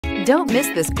Don't miss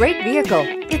this great vehicle.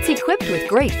 It's equipped with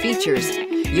great features.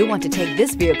 You'll want to take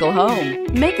this vehicle home.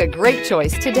 Make a great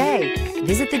choice today.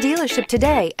 Visit the dealership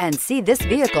today and see this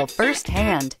vehicle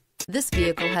firsthand. This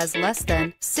vehicle has less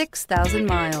than 6,000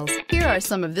 miles. Here are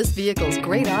some of this vehicle's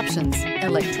great options: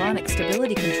 electronic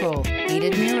stability control,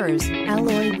 heated mirrors,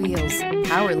 alloy wheels,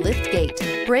 power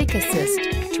liftgate, brake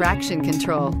assist, traction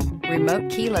control, remote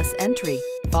keyless entry,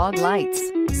 fog lights,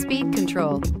 speed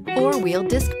control, four-wheel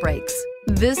disc brakes.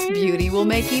 This beauty will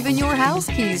make even your house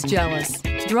keys jealous.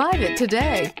 Drive it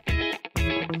today.